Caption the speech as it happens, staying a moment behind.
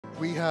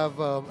We have,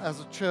 as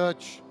a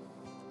church,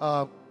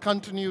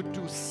 continued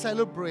to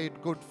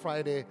celebrate Good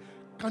Friday,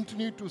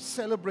 continue to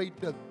celebrate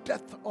the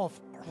death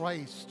of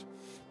Christ,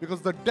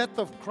 because the death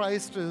of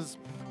Christ is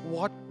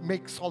what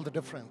makes all the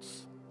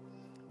difference.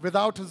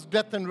 Without his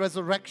death and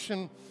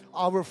resurrection,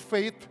 our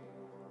faith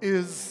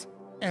is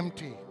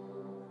empty.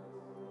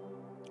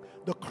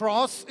 The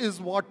cross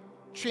is what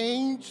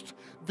changed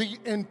the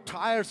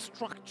entire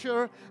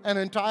structure and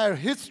entire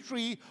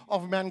history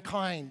of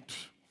mankind.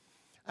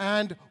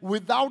 And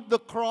without the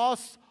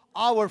cross,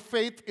 our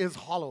faith is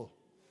hollow.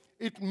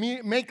 It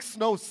makes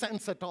no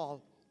sense at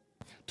all.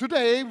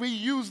 Today, we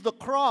use the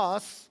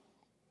cross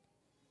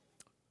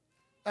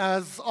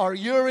as our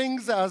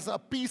earrings, as a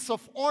piece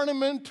of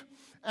ornament,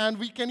 and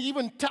we can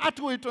even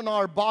tattoo it on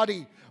our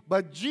body.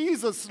 But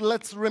Jesus,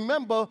 let's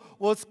remember,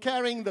 was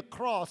carrying the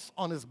cross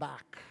on his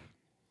back.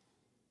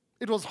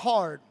 It was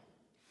hard.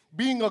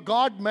 Being a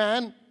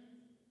God-man,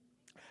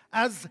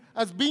 as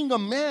being a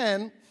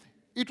man,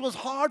 it was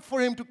hard for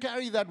him to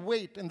carry that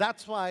weight, and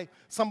that's why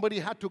somebody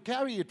had to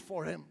carry it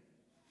for him.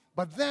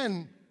 But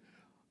then,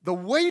 the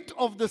weight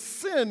of the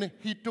sin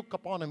he took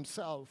upon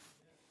himself,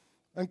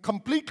 and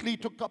completely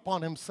took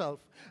upon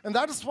himself. And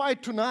that is why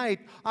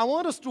tonight, I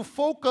want us to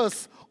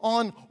focus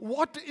on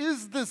what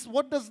is this?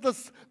 What does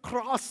this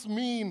cross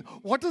mean?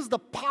 What is the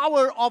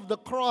power of the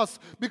cross?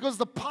 Because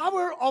the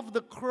power of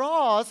the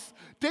cross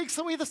takes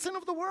away the sin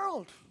of the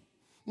world.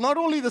 Not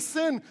only the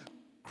sin,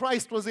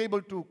 Christ was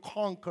able to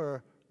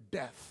conquer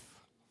death.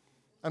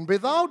 And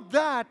without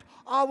that,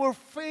 our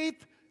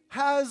faith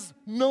has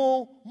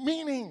no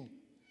meaning.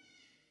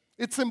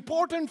 It's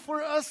important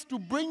for us to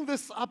bring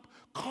this up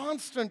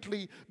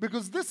constantly,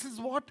 because this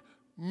is what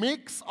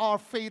makes our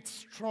faith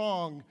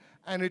strong,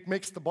 and it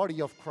makes the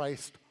body of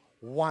Christ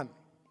one.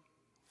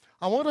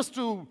 I want us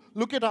to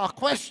look at our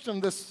question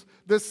this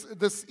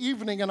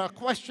evening, and our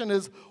question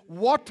is,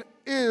 what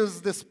is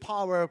this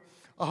power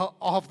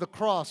of the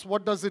cross?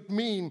 What does it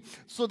mean?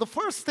 So the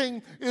first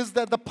thing is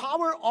that the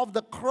power of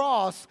the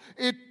cross,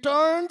 it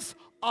turns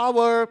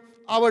our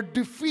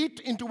defeat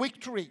into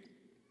victory.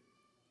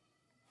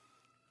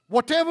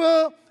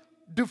 Whatever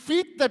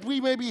defeat that we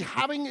may be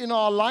having in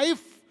our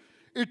life,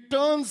 it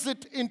turns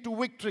it into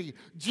victory.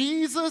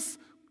 Jesus,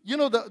 you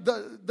know,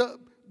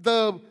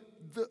 the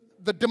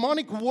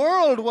demonic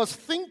world was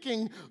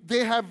thinking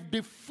they have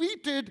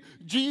defeated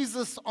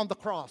Jesus on the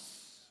cross.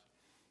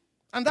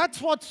 And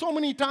that's what so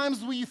many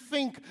times we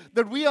think,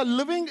 that we are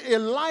living a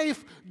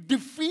life,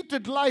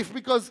 defeated life,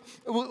 because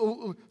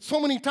so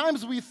many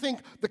times we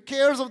think the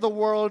cares of the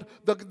world,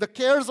 the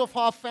cares of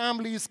our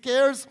families,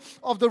 cares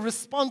of the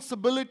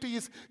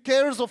responsibilities,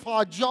 cares of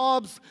our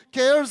jobs,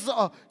 cares,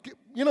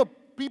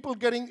 people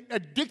getting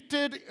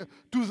addicted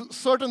to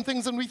certain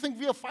things, and we think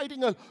we are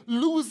fighting a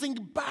losing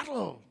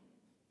battle.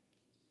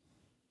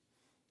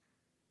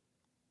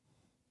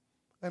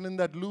 And in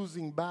that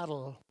losing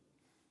battle,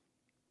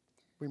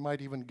 we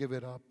might even give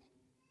it up.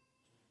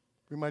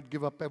 We might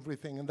give up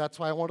everything. And that's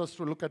why I want us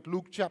to look at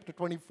Luke chapter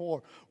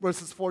 24,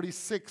 verses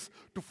 46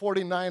 to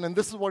 49. And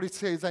this is what it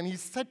says. And he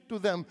said to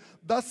them,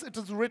 "Thus it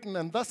is written,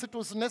 and thus it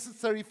was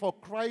necessary for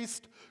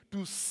Christ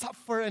to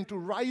suffer and to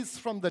rise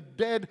from the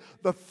dead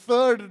the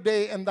third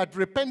day, and that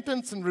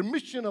repentance and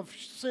remission of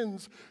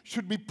sins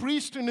should be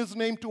preached in his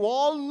name to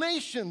all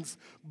nations,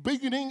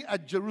 beginning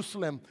at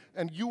Jerusalem.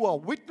 And you are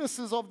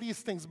witnesses of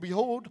these things.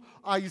 Behold,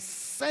 I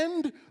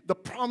send the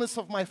promise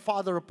of my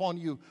Father upon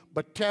you,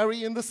 but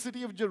tarry in the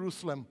city of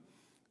Jerusalem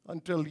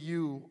until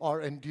you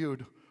are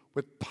endued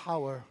with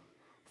power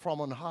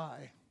from on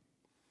high."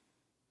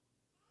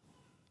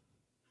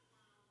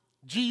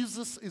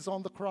 Jesus is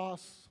on the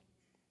cross.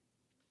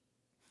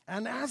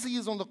 And as he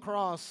is on the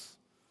cross,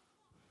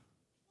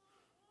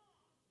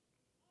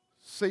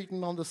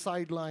 Satan on the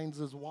sidelines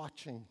is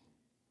watching.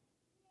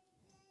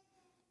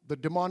 The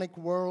demonic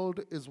world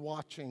is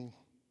watching.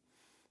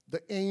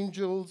 The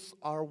angels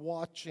are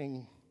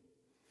watching.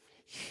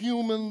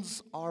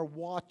 Humans are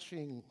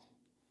watching.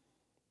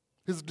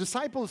 His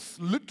disciples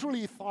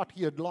literally thought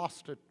he had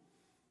lost it.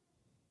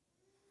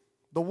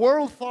 The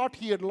world thought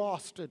he had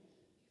lost it.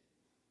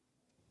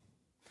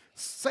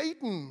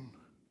 Satan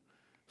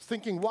is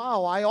thinking,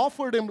 wow, I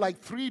offered him like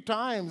 3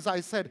 times.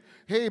 I said,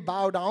 hey,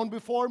 bow down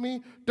before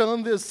me,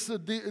 turn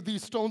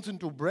these stones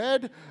into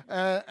bread,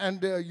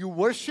 and you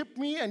worship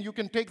me, and you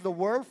can take the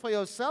world for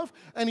yourself.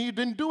 And he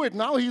didn't do it.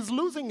 Now he's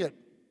losing it.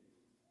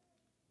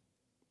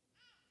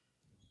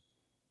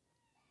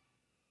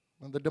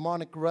 And the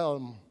demonic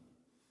realm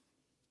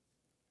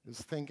is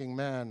thinking,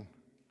 man,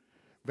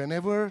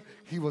 whenever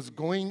he was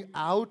going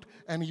out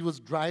and he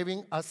was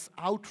driving us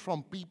out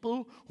from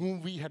people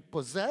whom we had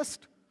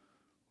possessed,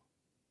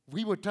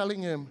 we were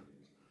telling him,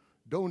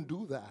 don't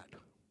do that.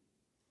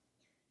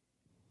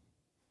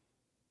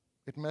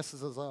 It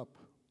messes us up.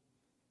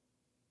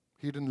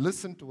 He didn't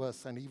listen to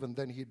us, and even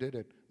then he did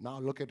it. Now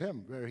look at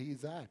him, where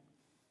he's at.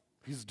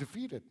 He's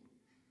defeated.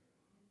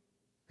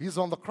 He's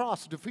on the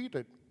cross,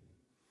 defeated.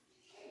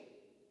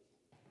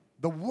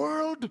 The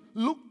world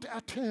looked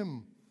at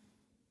him,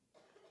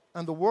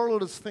 and the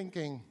world is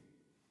thinking,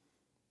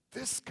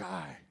 this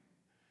guy,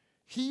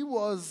 He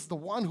was the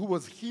one who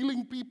was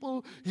healing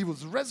people. He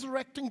was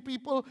resurrecting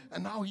people,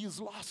 and now he's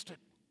lost it.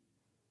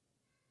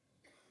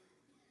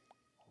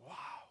 Wow.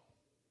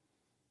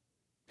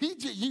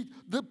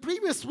 The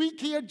previous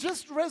week, he had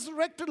just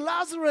resurrected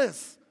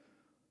Lazarus.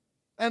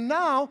 And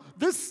now,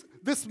 this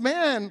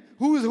man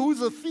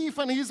who's a thief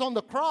and he's on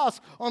the cross,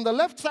 on the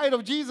left side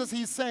of Jesus,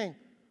 he's saying,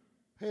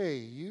 hey,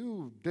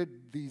 you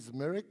did these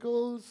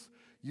miracles.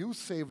 You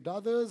saved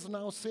others.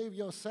 Now save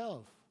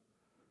yourself.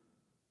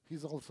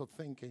 He's also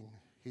thinking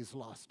he's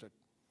lost it.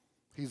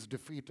 He's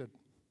defeated.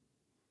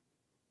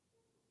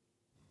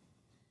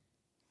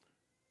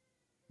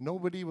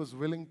 Nobody was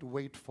willing to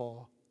wait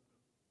for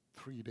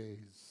 3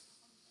 days.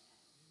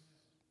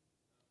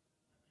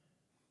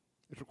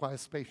 It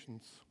requires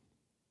patience.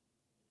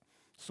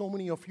 So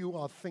many of you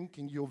are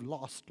thinking you've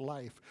lost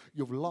life.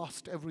 You've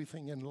lost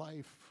everything in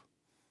life.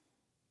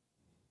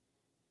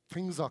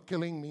 Things are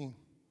killing me.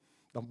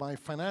 My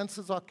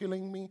finances are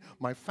killing me.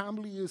 My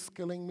family is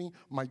killing me.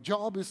 My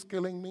job is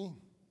killing me.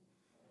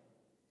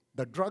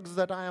 The drugs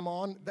that I am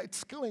on,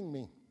 it's killing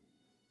me.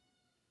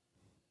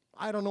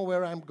 I don't know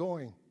where I'm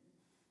going.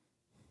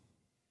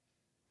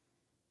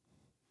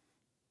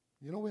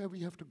 You know where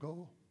we have to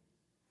go?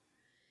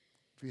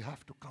 We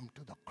have to come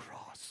to the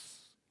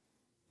cross.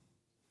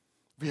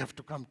 We have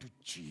to come to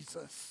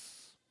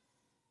Jesus.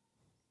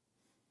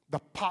 The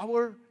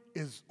power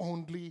is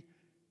only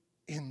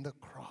in the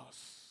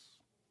cross.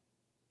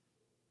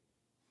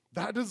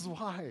 That is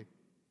why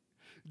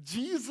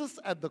Jesus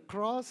at the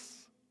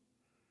cross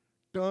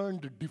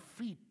turned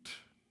defeat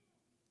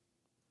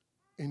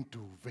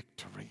into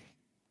victory.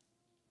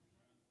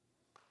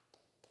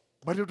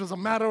 But it was a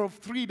matter of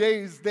 3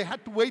 days. They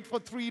had to wait for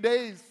 3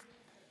 days.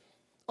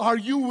 Are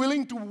you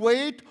willing to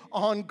wait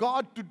on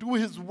God to do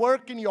His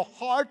work in your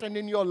heart and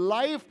in your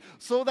life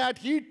so that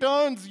He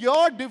turns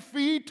your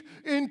defeat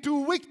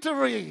into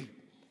victory?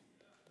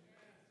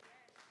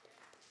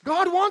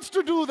 God wants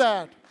to do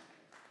that.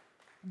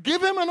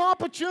 Give Him an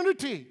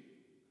opportunity.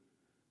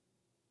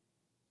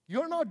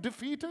 You're not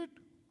defeated.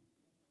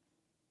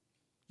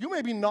 You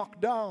may be knocked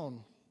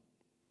down,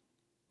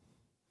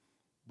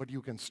 but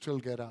you can still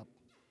get up.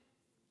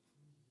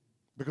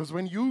 Because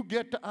when you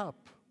get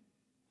up,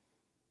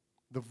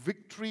 the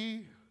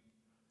victory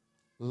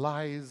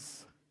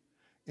lies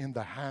in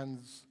the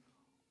hands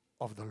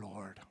of the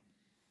Lord.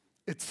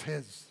 It's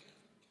His.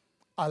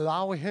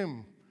 Allow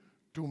Him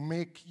to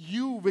make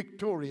you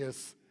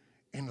victorious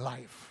in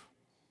life.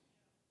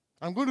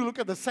 I'm going to look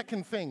at the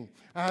second thing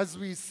as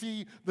we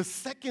see the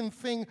second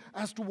thing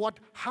as to what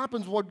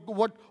happens,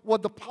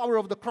 what the power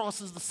of the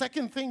cross is. The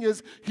second thing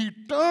is He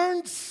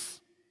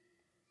turns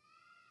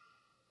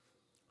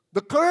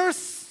the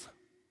curse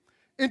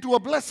into a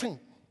blessing.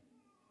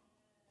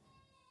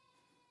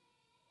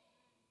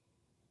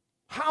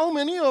 How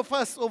many of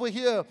us over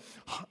here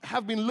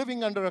have been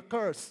living under a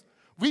curse?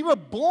 We were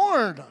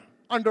born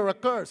under a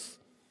curse.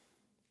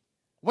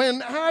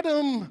 When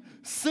Adam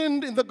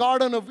sinned in the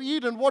Garden of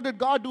Eden, what did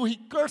God do? He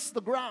cursed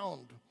the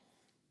ground.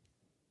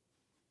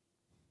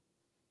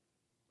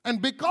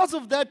 And because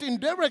of that,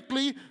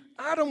 indirectly,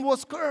 Adam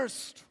was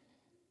cursed.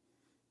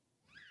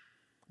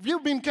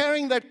 We've been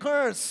carrying that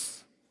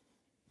curse.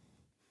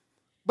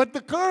 But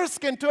the curse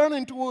can turn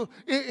into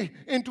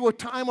a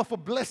time of a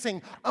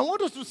blessing. I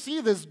want us to see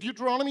this.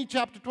 Deuteronomy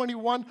chapter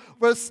 21,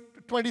 verse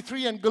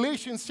 23, and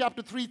Galatians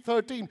chapter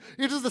 3:13.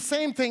 It is the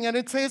same thing, and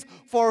it says,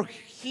 "For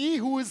he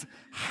who is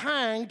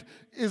hanged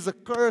is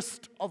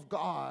accursed of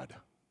God."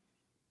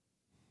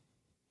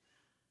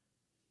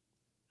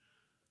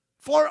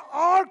 For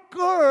our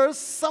curse,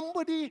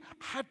 somebody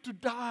had to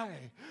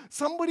die.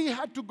 Somebody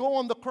had to go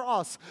on the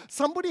cross.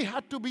 Somebody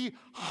had to be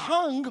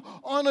hung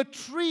on a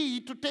tree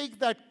to take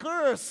that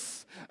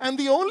curse. And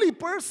the only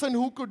person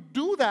who could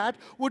do that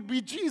would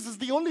be Jesus.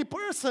 The only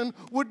person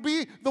would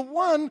be the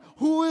one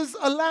who is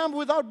a lamb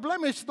without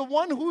blemish, the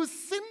one who is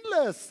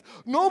sinless.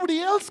 Nobody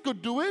else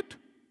could do it,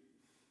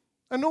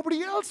 and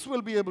nobody else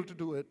will be able to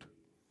do it.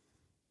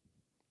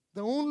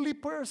 The only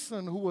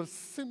person who was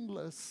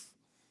sinless,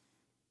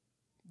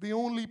 the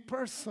only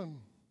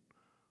person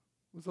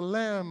was a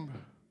lamb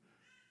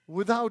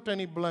without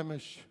any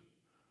blemish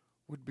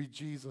would be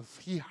Jesus.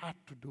 He had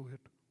to do it.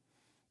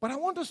 But I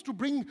want us to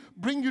bring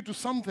you to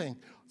something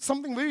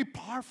very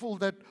powerful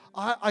that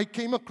I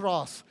came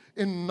across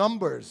in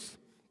Numbers.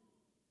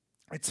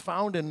 It's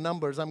found in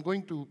Numbers. I'm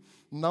going to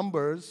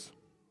Numbers.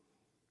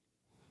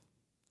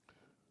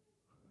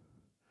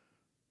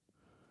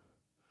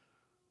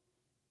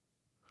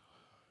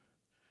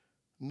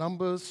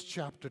 Numbers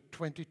chapter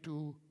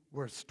 22,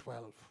 verse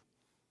 12.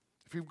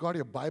 If you've got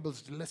your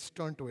Bibles, let's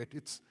turn to it.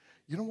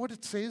 You know what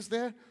it says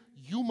there?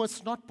 You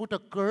must not put a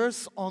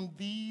curse on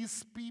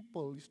these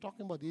people. He's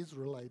talking about the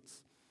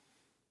Israelites,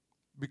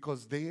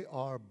 because they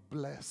are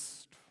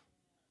blessed.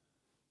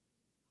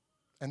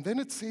 And then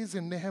it says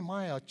in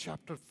Nehemiah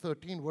chapter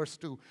 13, verse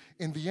 2,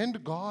 in the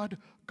end, God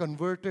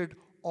converted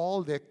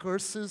all their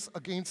curses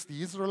against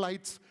the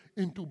Israelites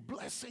into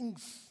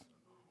blessings.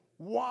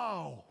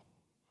 Wow.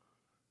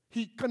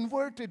 He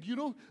converted,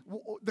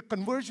 the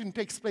conversion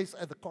takes place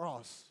at the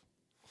cross.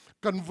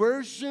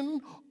 Conversion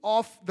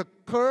of the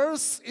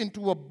curse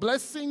into a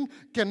blessing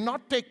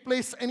cannot take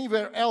place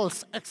anywhere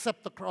else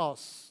except the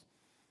cross.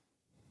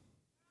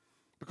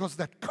 Because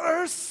that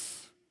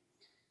curse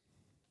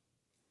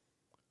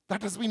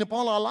that has been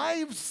upon our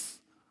lives,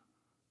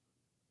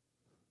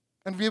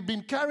 and we have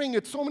been carrying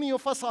it, so many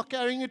of us are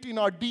carrying it in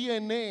our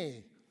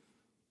DNA.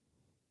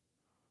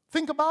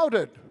 Think about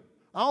it.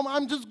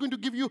 I'm just going to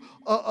give you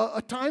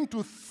a time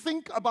to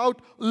think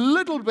about a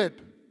little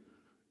bit.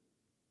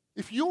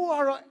 If you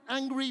are an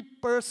angry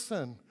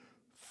person,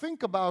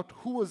 think about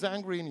who was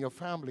angry in your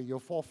family,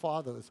 your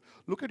forefathers.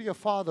 Look at your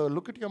father,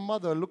 look at your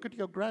mother, look at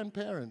your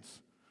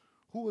grandparents.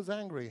 Who was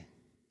angry?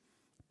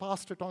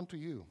 Passed it on to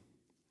you.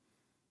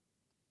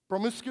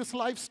 Promiscuous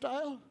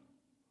lifestyle?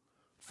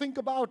 Think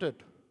about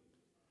it.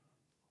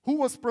 Who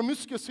was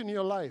promiscuous in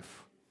your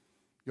life?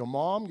 Your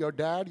mom, your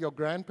dad, your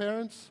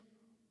grandparents?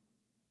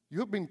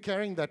 You've been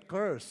carrying that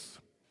curse.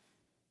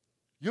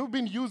 You've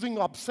been using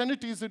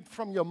obscenities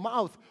from your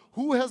mouth.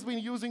 Who has been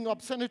using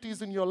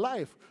obscenities in your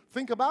life?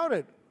 Think about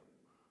it.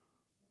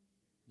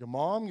 Your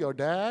mom, your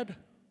dad,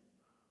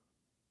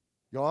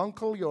 your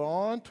uncle, your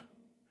aunt,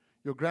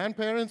 your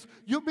grandparents.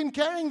 You've been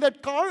carrying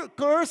that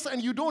curse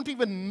and you don't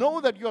even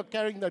know that you're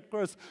carrying that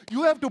curse.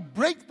 You have to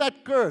break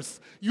that curse.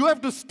 You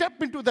have to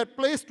step into that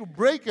place to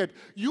break it.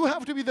 You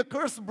have to be the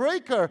curse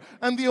breaker.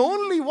 And the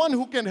only one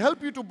who can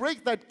help you to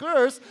break that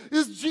curse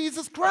is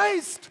Jesus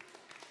Christ.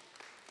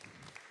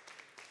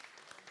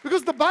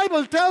 Because the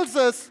Bible tells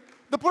us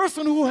the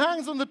person who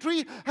hangs on the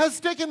tree has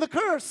taken the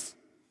curse.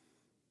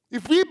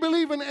 If we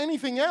believe in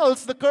anything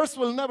else, the curse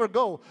will never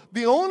go.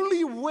 The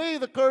only way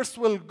the curse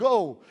will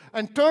go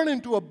and turn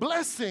into a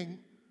blessing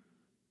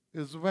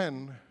is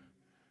when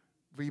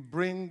we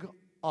bring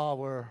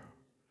our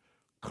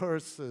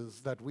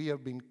curses that we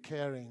have been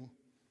carrying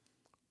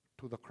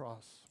to the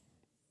cross.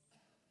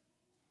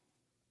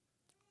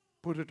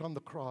 Put it on the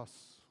cross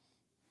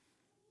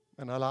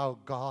and allow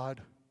God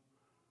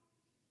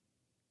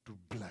to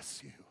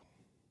bless you.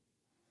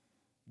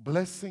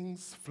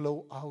 Blessings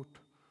flow out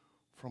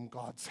from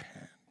God's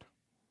hand.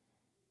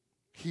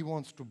 He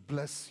wants to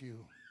bless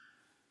you.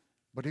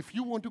 But if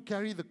you want to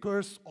carry the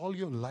curse all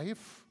your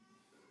life,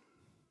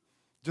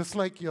 just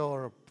like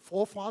your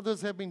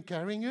forefathers have been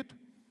carrying it,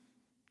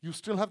 you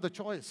still have the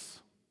choice.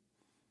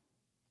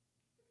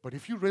 But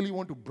if you really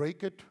want to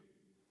break it,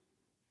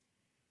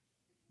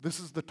 this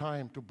is the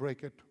time to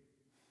break it.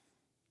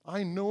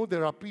 I know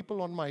there are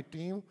people on my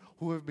team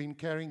who have been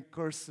carrying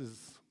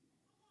curses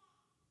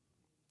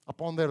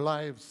upon their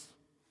lives.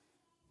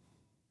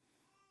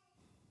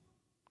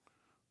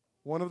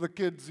 One of the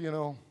kids,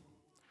 there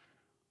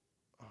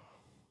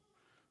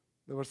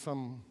was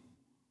some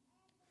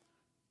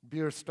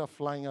beer stuff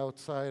lying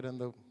outside,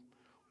 and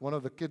one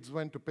of the kids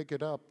went to pick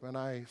it up, and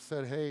I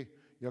said, "Hey,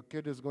 your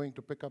kid is going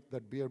to pick up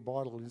that beer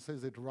bottle." He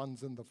says, "It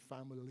runs in the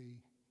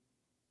family."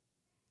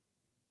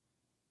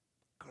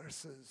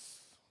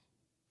 Curses.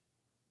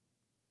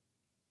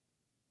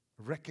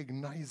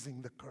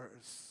 Recognizing the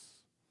curse.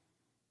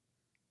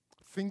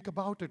 Think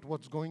about it,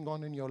 what's going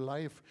on in your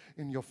life,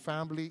 in your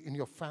family, in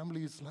your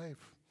family's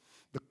life.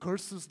 The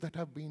curses that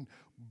have been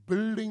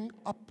building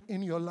up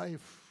in your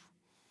life,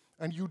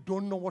 and you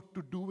don't know what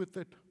to do with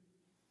it.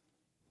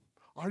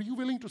 Are you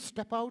willing to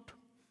step out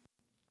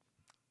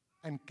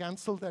and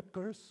cancel that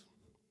curse?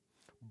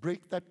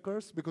 Break that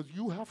curse? Because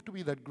you have to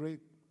be that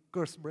great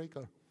curse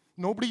breaker.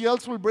 Nobody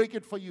else will break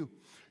it for you.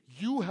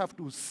 You have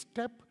to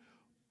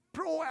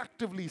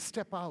proactively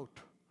step out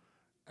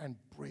and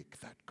break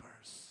that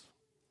curse.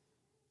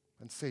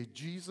 And say,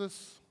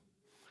 "Jesus,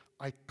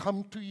 I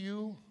come to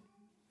you,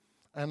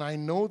 and I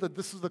know that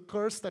this is the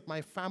curse that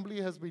my family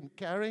has been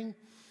carrying.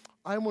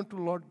 I want to,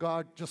 Lord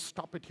God, just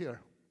stop it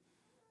here.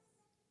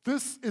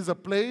 This is a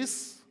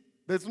place,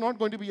 there's not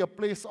going to be a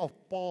place of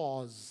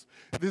pause.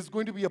 There's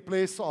going to be a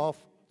place of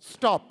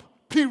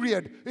stop,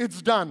 period,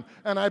 it's done.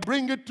 And I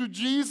bring it to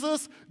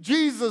Jesus.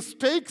 Jesus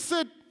takes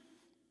it.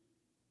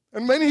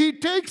 And when he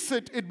takes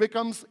it, it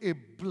becomes a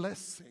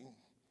blessing.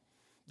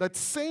 That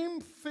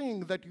same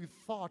thing that you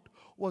thought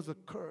was a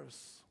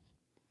curse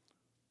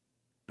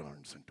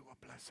turns into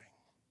a blessing.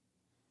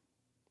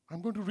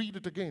 I'm going to read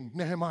it again.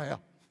 Nehemiah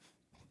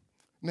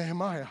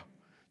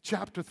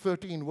chapter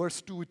 13,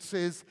 verse 2, it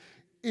says,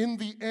 "In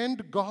the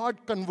end,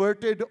 God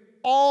converted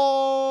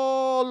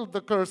all the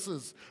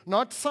curses,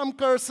 not some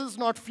curses,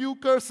 not few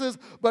curses,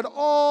 but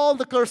all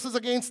the curses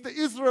against the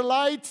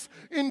Israelites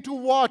into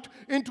what?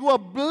 Into a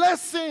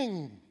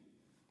blessing."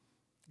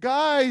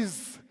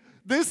 Guys,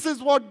 this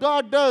is what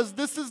God does.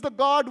 This is the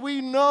God we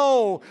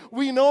know.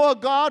 We know a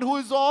God who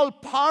is all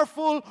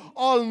powerful,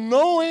 all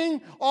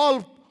knowing,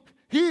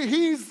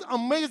 He's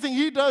amazing.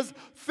 He does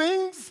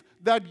things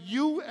that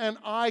you and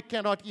I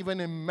cannot even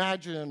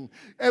imagine.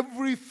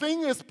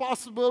 Everything is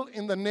possible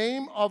in the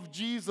name of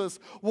Jesus.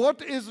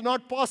 What is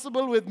not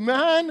possible with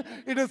man,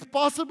 it is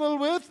possible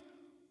with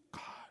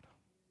God.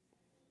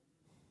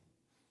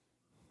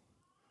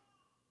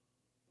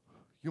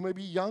 You may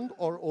be young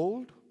or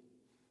old,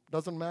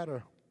 doesn't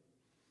matter.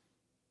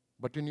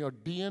 But in your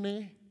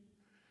DNA,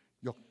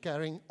 you're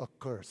carrying a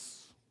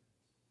curse.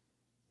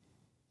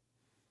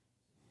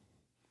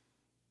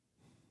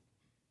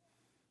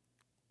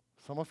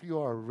 Some of you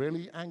are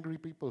really angry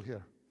people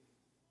here,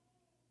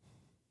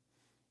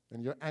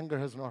 and your anger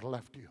has not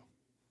left you.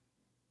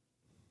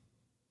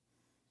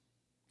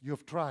 You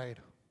have tried.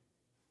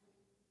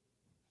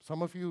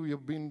 Some of you,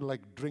 you've been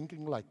like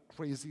drinking like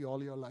crazy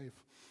all your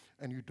life,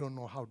 and you don't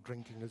know how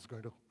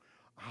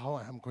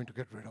I'm going to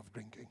get rid of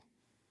drinking.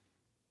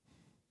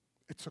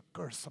 It's a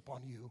curse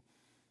upon you.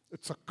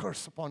 It's a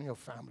curse upon your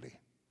family.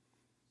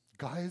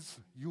 Guys,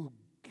 you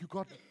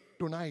got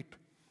tonight.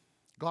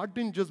 God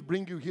didn't just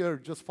bring you here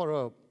just for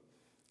a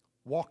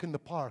walk in the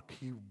park.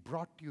 He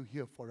brought you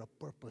here for a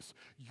purpose.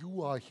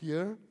 You are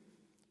here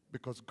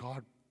because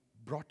God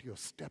brought your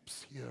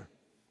steps here.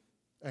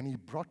 And He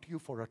brought you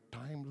for a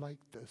time like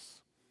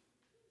this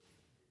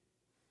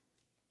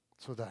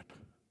so that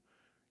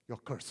your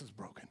curse is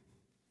broken.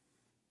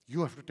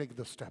 You have to take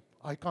the step.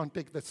 I can't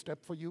take the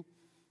step for you.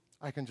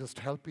 I can just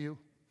help you.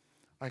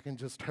 I can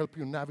just help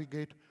you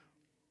navigate.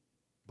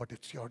 But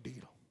it's your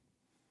deal.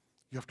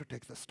 You have to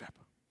take the step.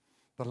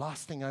 The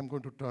last thing I'm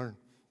going to turn,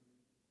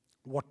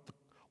 what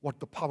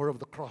the power of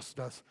the cross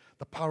does.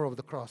 The power of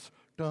the cross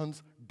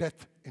turns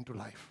death into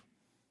life.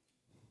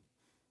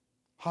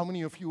 How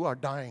many of you are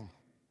dying?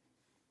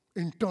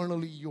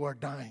 Internally, you are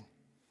dying.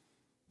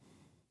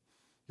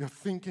 You're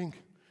thinking,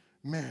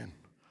 man,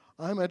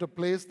 I'm at a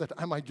place that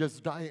I might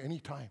just die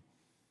anytime.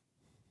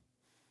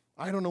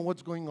 I don't know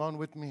what's going on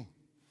with me.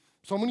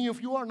 So many of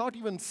you are not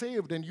even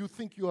saved, and you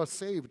think you are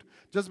saved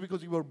just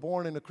because you were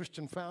born in a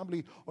Christian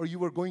family or you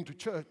were going to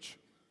church.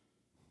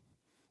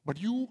 But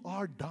you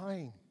are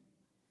dying.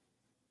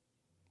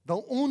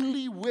 The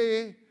only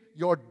way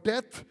your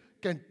death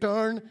can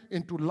turn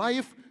into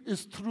life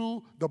is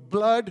through the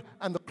blood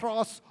and the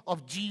cross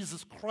of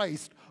Jesus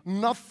Christ.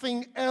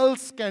 Nothing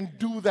else can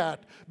do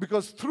that,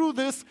 because through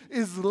this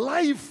is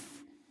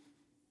life.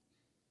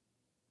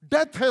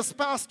 Death has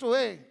passed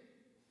away.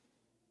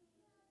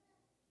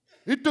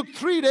 It took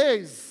 3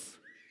 days.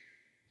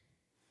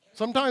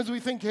 Sometimes we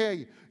think,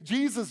 hey,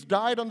 Jesus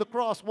died on the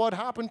cross. What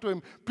happened to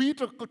him?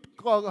 Peter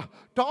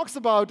talks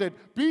about it.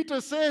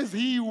 Peter says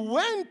he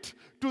went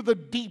to the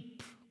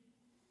deep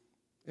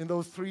in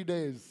those 3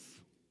 days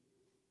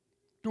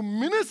to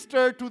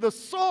minister to the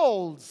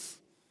souls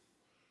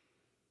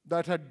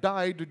that had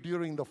died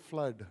during the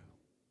flood.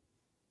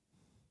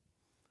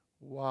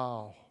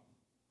 Wow.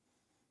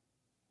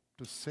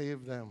 To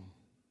save them.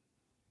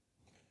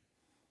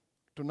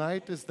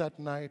 Tonight is that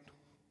night.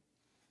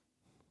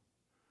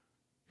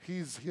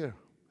 He's here.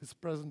 His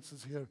presence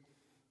is here.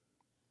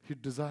 He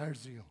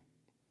desires you.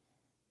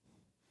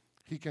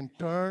 He can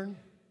turn.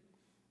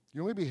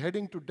 You may be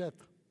heading to death.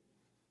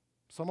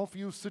 Some of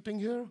you sitting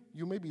here,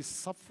 you may be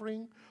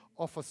suffering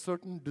of a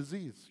certain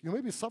disease. You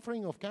may be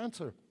suffering of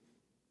cancer.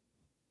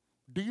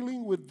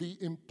 Dealing with the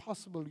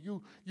impossible.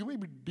 You may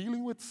be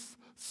dealing with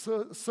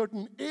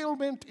certain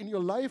ailment in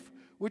your life,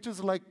 which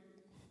is like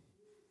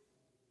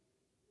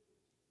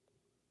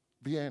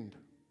the end.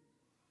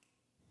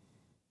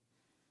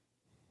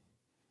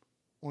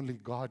 Only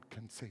God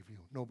can save you,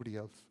 nobody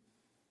else.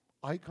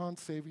 I can't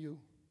save you.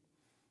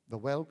 The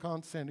well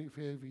can't save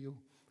you.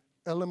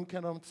 Elam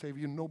cannot save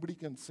you. Nobody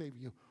can save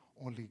you.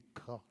 Only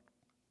God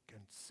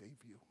can save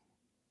you.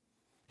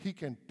 He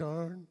can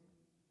turn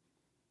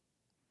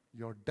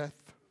your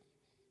death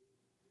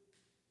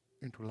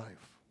into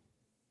life.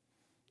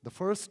 The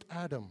first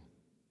Adam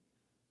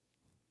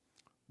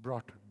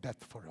brought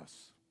death for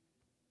us.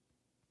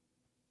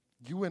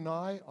 You and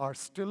I are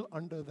still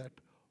under that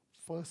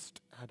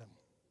first Adam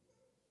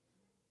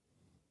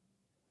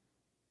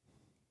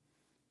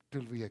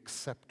till we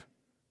accept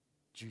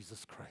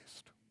Jesus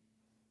Christ,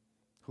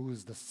 who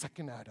is the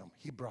second Adam.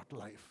 He brought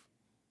life.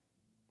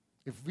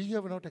 If we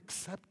have not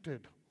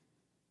accepted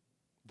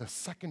the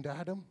second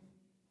Adam,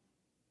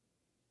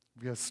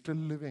 we are still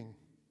living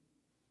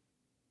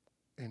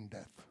in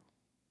death.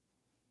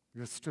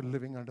 We are still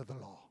living under the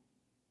law.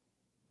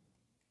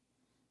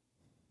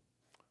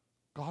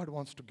 God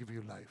wants to give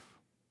you life.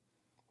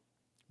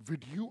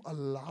 Would you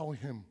allow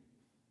Him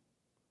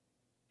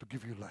to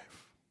give you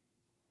life?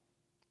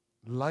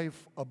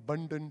 Life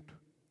abundant,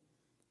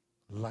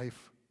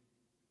 life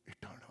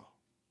eternal.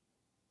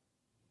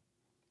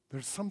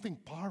 There's something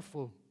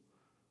powerful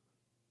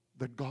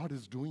that God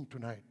is doing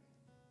tonight.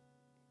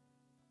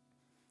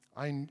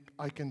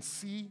 I can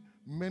see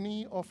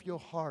many of your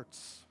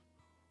hearts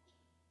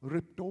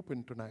ripped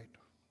open tonight.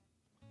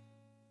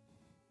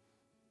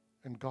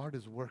 And God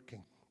is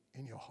working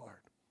in your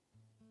heart.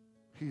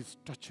 He's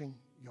touching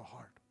your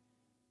heart.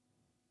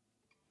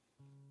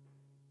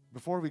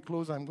 Before we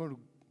close, I'm going to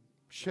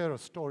share a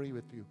story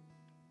with you.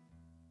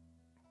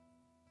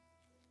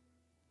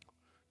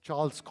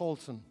 Charles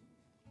Colson,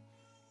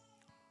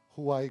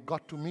 who I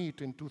got to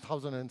meet in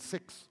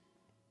 2006.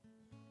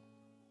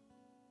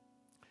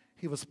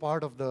 He was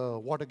part of the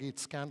Watergate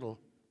scandal.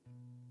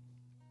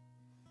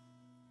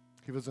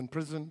 He was in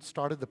prison,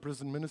 started the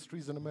prison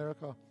ministries in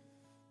America.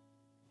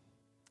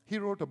 He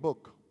wrote a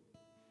book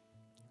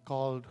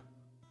called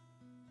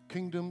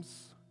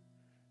kingdoms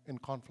in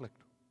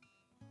conflict.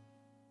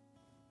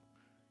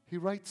 He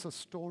writes a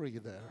story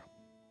there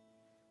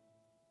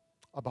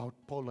about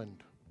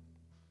Poland,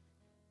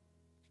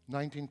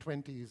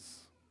 1920s,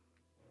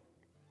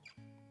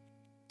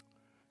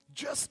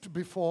 just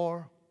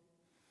before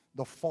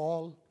the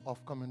fall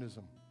of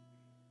communism.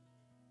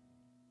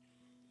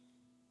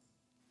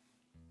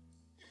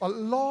 A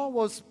law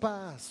was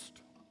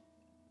passed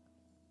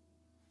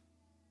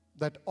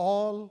that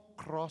all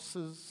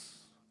crosses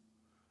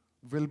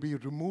will be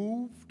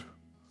removed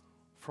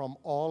from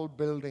all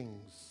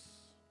buildings,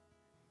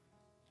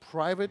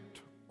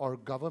 private or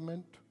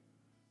government,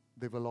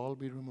 they will all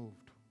be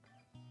removed.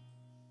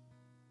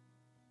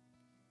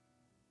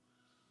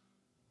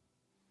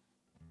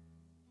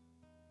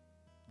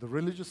 The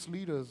religious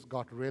leaders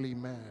got really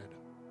mad.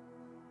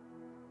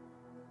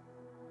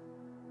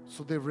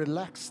 So they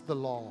relaxed the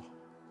law.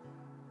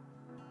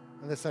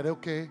 And they said,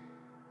 okay,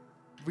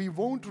 we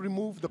won't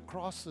remove the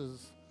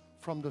crosses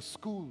from the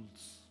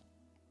schools,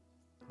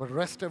 but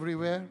rest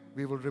everywhere,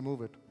 we will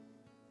remove it.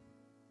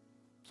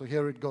 So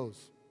here it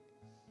goes.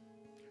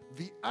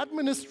 The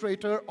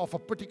administrator of a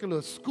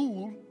particular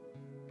school,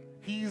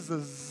 he's a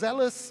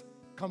zealous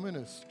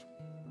communist.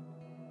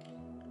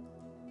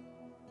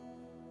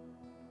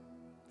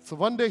 So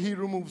one day he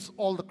removes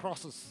all the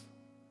crosses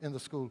in the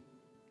school.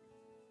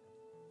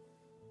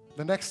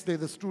 The next day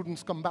the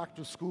students come back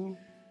to school.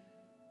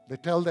 They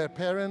tell their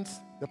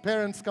parents. The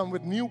parents come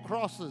with new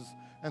crosses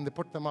and they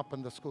put them up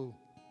in the school.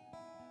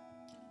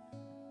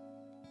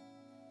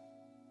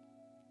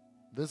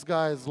 This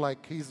guy is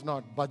like, he's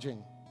not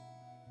budging.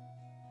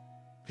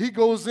 He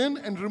goes in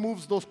and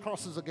removes those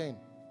crosses again.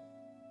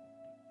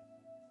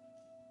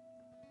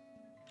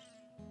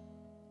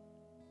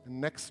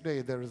 And next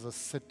day there is a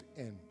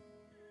sit-in.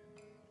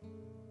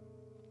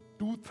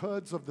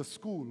 2/3 of the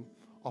school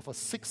of a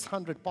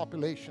 600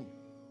 population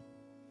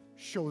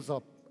shows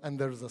up and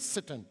there is a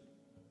sit-in.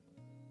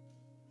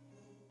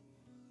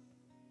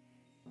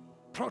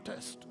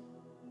 Protest.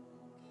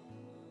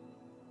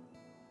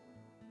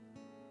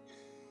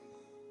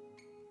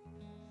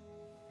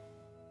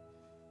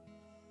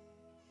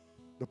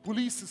 The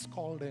police is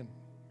called in.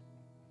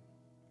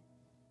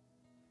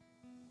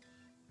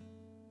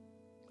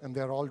 And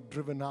they're all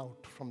driven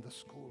out from the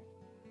school.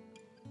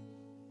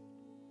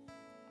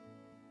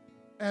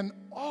 And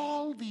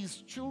all these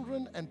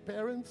children and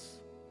parents,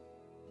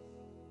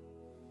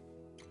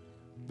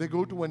 they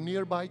go to a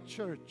nearby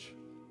church.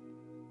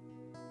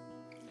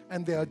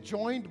 And they are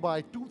joined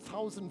by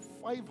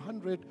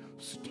 2,500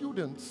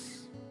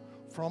 students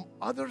from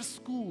other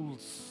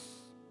schools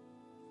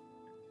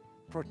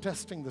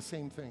protesting the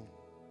same thing.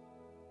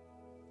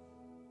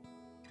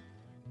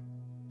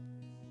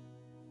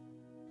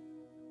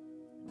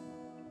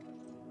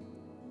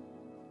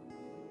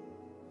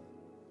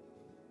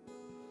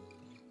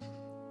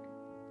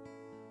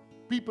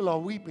 People are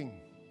weeping.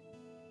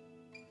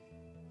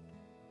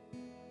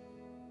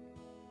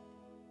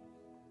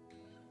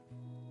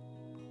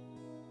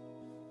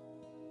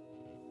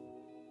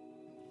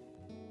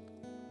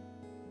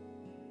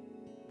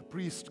 The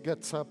priest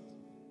gets up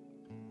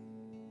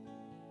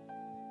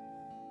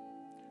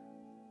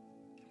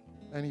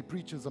and he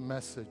preaches a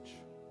message.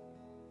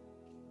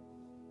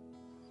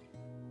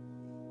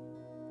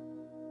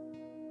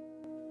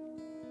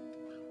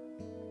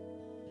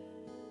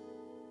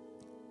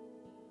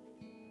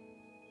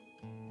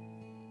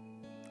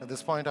 At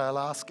this point, I'll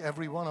ask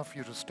every one of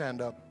you to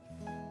stand up.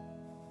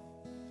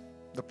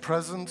 The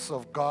presence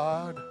of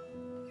God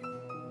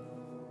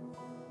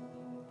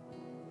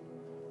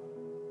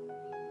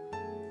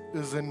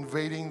is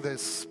invading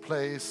this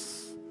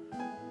place,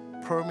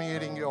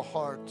 permeating your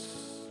hearts.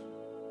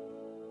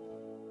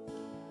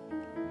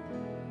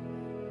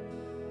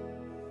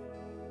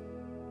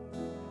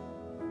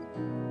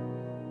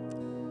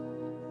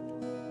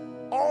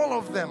 All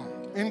of them,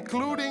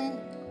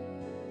 including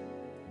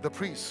the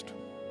priest.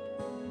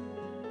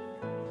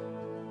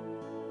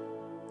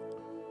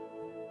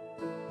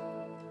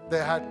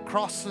 They had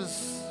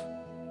crosses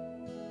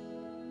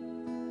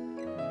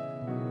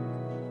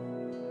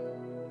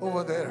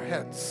over their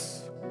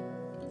heads.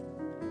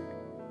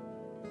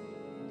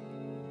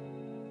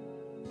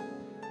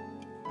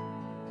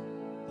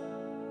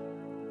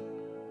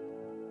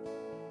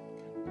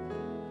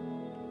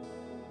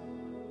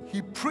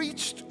 He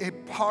preached a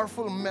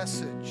powerful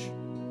message.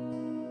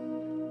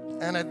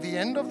 And at the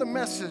end of the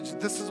message,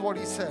 this is what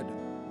he said.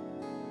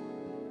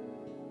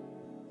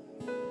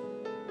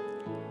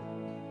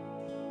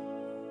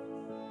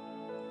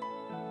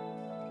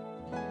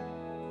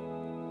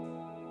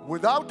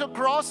 Without a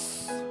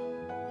cross,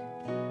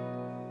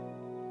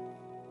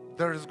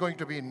 there is going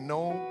to be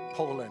no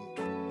Poland.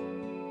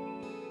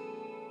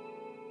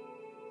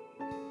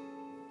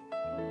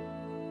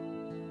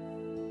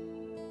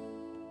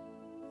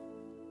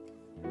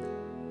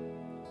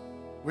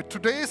 With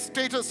today's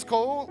status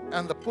quo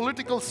and the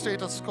political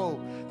status quo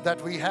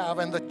that we have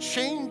and the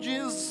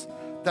changes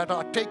that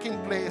are taking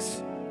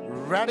place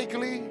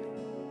radically,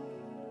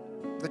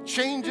 the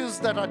changes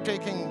that are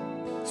taking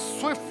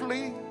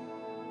swiftly,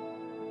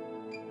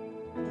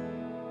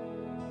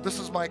 This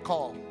is my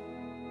call.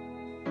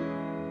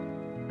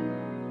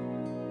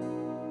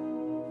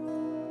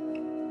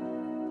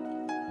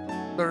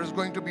 There is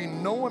going to be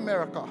no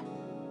America.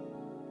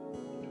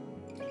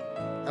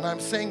 And I'm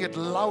saying it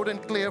loud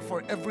and clear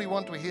for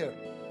everyone to hear.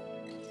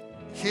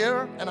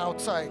 Here and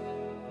outside.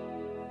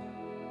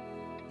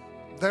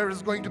 There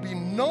is going to be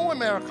no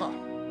America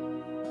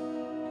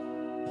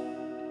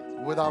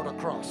without a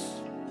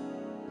cross.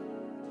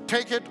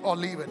 Take it or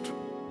leave it.